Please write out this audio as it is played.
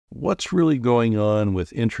What's really going on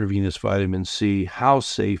with intravenous vitamin C? How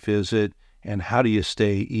safe is it? And how do you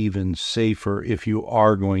stay even safer if you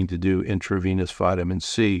are going to do intravenous vitamin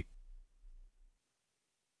C?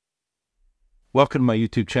 Welcome to my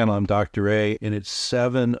YouTube channel. I'm Dr. A, and it's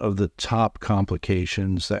 7 of the top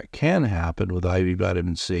complications that can happen with IV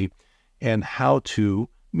vitamin C and how to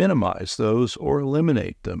minimize those or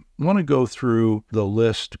eliminate them. I want to go through the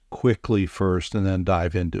list quickly first and then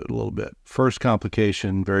dive into it a little bit. First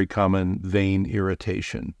complication, very common, vein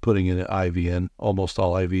irritation. Putting an IV in, almost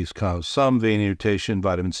all IVs cause some vein irritation.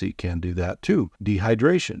 Vitamin C can do that too.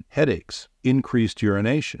 Dehydration, headaches, increased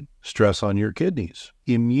urination, stress on your kidneys,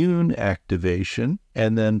 immune activation,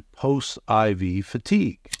 and then post-IV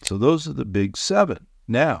fatigue. So those are the big 7.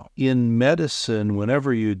 Now, in medicine,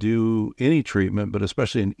 whenever you do any treatment, but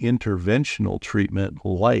especially an interventional treatment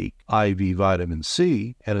like IV vitamin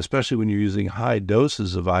C, and especially when you're using high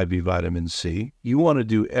doses of IV vitamin C, you want to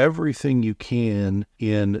do everything you can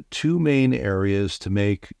in 2 main areas to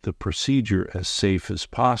make the procedure as safe as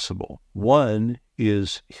possible. One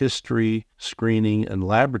is history, screening, and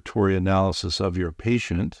laboratory analysis of your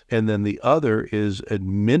patient. And then the other is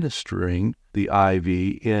administering the IV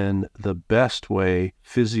in the best way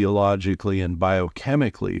physiologically and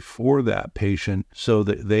biochemically for that patient so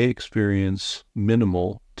that they experience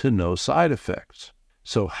minimal to no side effects.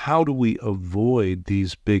 So how do we avoid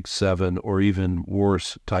these big 7 or even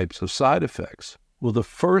worse types of side effects? Well, the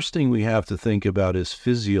first thing we have to think about is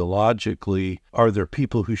physiologically, are there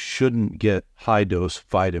people who shouldn't get high-dose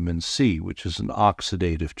vitamin C, which is an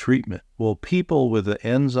oxidative treatment? Well, people with an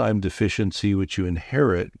enzyme deficiency, which you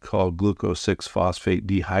inherit, called glucose-6-phosphate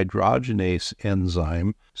dehydrogenase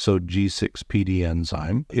enzyme, so G6PD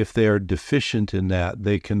enzyme, if they are deficient in that,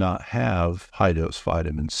 they cannot have high-dose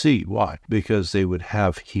vitamin C. Why? Because they would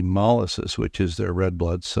have hemolysis, which is their red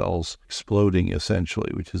blood cells exploding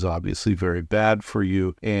essentially, which is obviously very bad for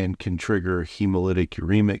you and can trigger hemolytic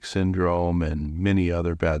uremic syndrome and many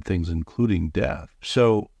other bad things, including death.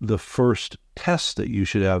 So the first test that you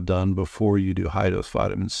should have done before you do high-dose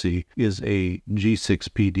vitamin C is a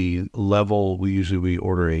G6PD level. We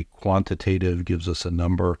order a quantitative, gives us a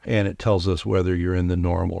number, and it tells us whether you're in the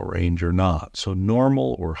normal range or not. So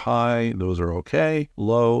normal or high, those are okay.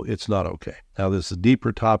 Low, it's not okay. Now, this is a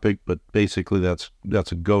deeper topic, but basically that's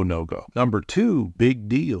a go, no-go. Number 2, big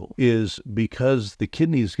deal, is because the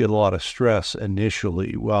kidneys get a lot of stress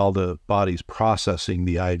initially while the body's processing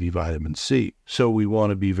the IV vitamin C. So we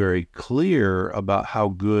want to be very clear about how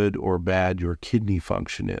good or bad your kidney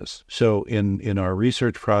function is. So in our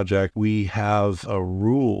research project, we have a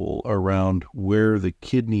rule around where the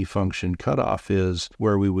kidney function cutoff is,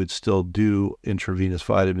 where we would still do intravenous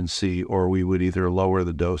vitamin C, or we would either lower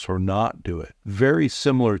the dose or not do it. Very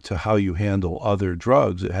similar to how you handle other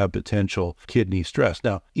drugs that have potential kidney stress.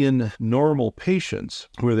 Now, in normal patients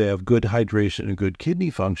where they have good hydration and good kidney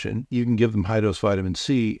function, you can give them high-dose vitamin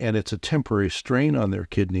C, and it's a temporary strain on their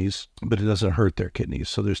kidneys, but it doesn't hurt their kidneys.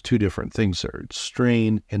 So there's 2 different things there. It's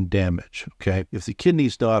strain and damage, okay? If the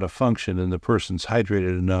kidneys know how to function and the person's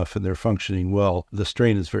hydrated enough and they're functioning well, the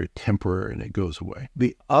strain is very temporary and it goes away.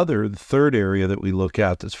 The 3rd area that we look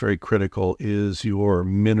at that's very critical is your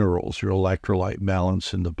minerals, your electrolyte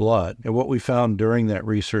balance in the blood. And what we found during that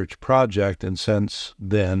research project, and since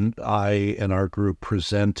then, I and our group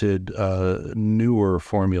presented newer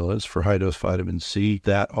formulas for high-dose vitamin C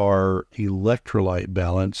that are electrolyte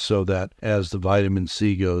balance, so that as the vitamin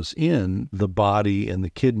C goes in, the body and the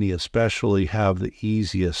kidney especially have the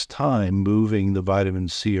easiest time moving the vitamin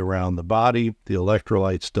C around the body. The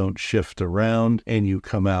electrolytes don't shift around, and you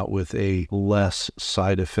come out with a less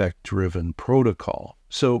side effect driven protocol.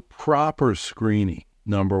 So proper screening,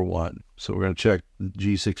 number 1. So we're going to check the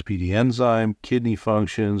G6PD enzyme, kidney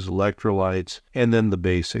functions, electrolytes, and then the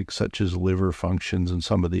basics such as liver functions and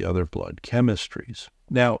some of the other blood chemistries.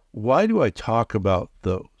 Now, why do I talk about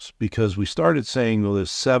those? Because we started saying, well,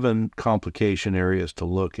 there's 7 complication areas to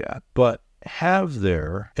look at, but have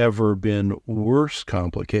there ever been worse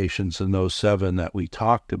complications than those 7 that we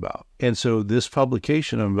talked about? And so this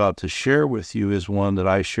publication I'm about to share with you is one that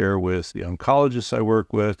I share with the oncologists I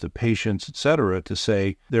work with, the patients, etc., to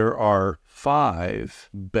say there are 5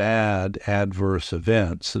 bad adverse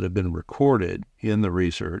events that have been recorded in the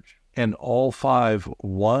research. And all 5,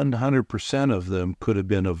 100% of them could have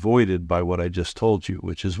been avoided by what I just told you,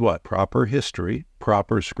 which is what? Proper history,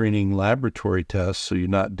 proper screening laboratory tests, so you're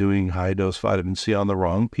not doing high-dose vitamin C on the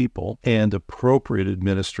wrong people, and appropriate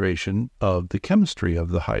administration of the chemistry of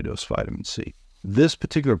the high-dose vitamin C. This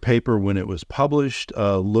particular paper, when it was published,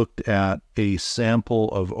 looked at a sample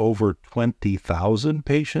of over 20,000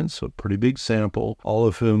 patients, so a pretty big sample, all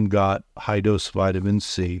of whom got high-dose vitamin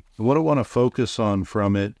C. And what I want to focus on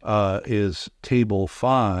from it is Table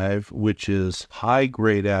 5, which is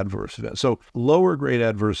high-grade adverse events. So lower-grade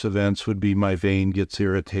adverse events would be my vein gets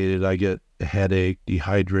irritated, I get a headache,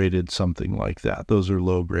 dehydrated, something like that. Those are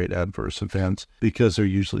low-grade adverse events because they're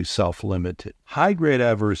usually self-limited. High-grade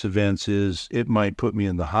adverse events is it might put me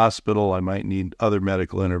in the hospital, I might need other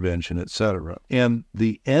medical intervention, etc. And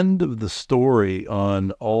the end of the story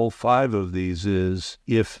on all 5 of these is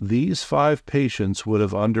if these 5 patients would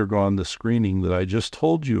have undergone the screening that I just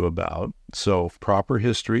told you about, so proper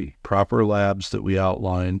history, proper labs that we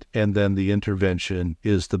outlined, and then the intervention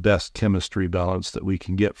is the best chemistry balance that we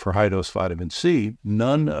can get for high-dose vitamin C,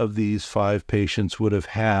 none of these 5 patients would have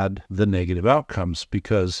had the negative outcomes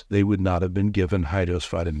because they would not have been given high-dose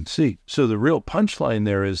vitamin C. So the real punchline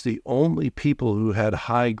there is the only people who had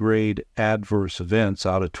high-grade adverse events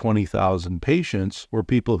out of 20,000 patients were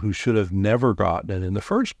people who should have never gotten it in the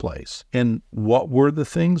first place. And what were the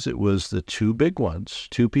things? It was the 2 big ones.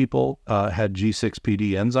 2 people had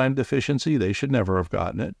G6PD enzyme deficiency. They should never have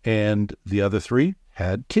gotten it. And the other 3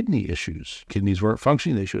 had kidney issues. Kidneys weren't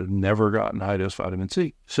functioning. They should have never gotten high-dose vitamin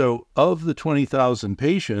C. So of the 20,000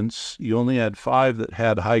 patients, you only had 5 that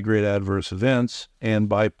had high-grade adverse events. And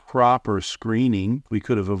by proper screening, we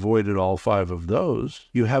could have avoided all 5 of those.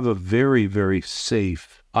 You have a very, very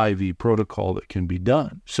safe IV protocol that can be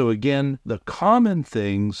done. So again, the common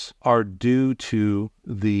things are due to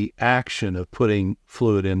the action of putting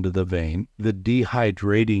fluid into the vein, the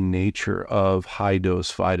dehydrating nature of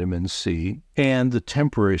high-dose vitamin C, and the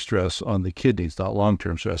temporary stress on the kidneys, not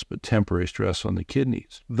long-term stress, but temporary stress on the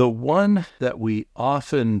kidneys. The one that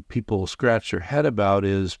people scratch their head about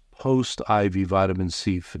is post-IV vitamin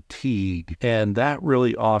C fatigue. And that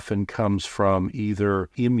really often comes from either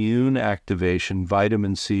immune activation.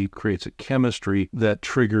 Vitamin C creates a chemistry that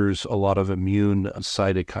triggers a lot of immune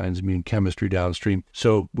cytokines, immune chemistry downstream.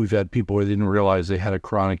 So we've had people where they didn't realize they had a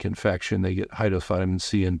chronic infection. They get high-dose vitamin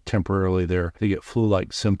C and temporarily they get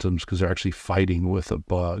flu-like symptoms because they're actually fighting with a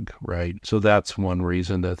bug, right? So that's one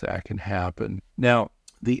reason that can happen. Now,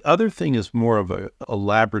 the other thing is more of a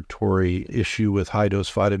laboratory issue with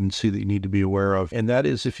high-dose vitamin C that you need to be aware of, and that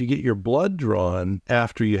is if you get your blood drawn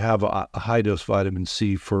after you have a high-dose vitamin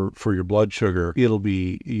C for your blood sugar, it'll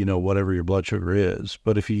be, whatever your blood sugar is.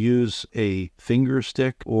 But if you use a finger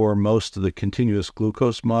stick or most of the continuous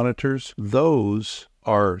glucose monitors, those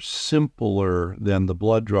are simpler than the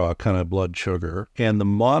blood draw kind of blood sugar. And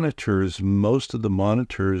most of the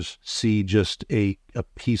monitors see just a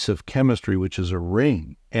piece of chemistry, which is a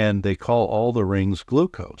ring. And they call all the rings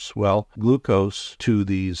glucose. Well, glucose to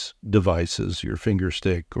these devices, your finger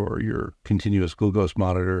stick or your continuous glucose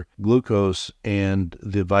monitor, glucose and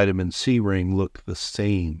the vitamin C ring look the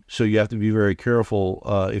same. So you have to be very careful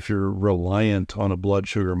if you're reliant on a blood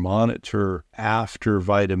sugar monitor after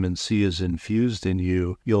vitamin C is infused in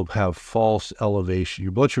you, you'll have false elevation.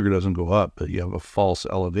 Your blood sugar doesn't go up, but you have a false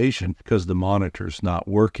elevation because the monitor's not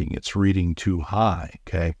working. It's reading too high,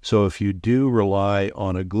 okay? So if you do rely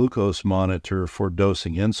on a glucose monitor for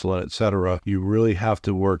dosing insulin, etc., you really have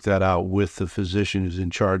to work that out with the physician who's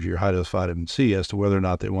in charge of your high-dose vitamin C as to whether or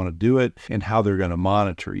not they want to do it and how they're going to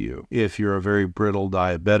monitor you. If you're a very brittle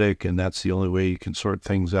diabetic and that's the only way you can sort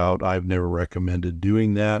things out, I've never recommended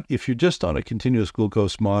doing that. If you're just on a continuous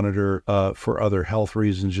glucose monitor for other health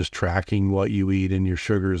reasons, just tracking what you eat and your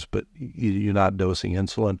sugars, but you're not dosing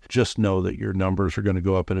insulin, just know that your numbers are going to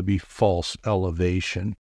go up and it'll be false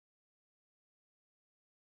elevation.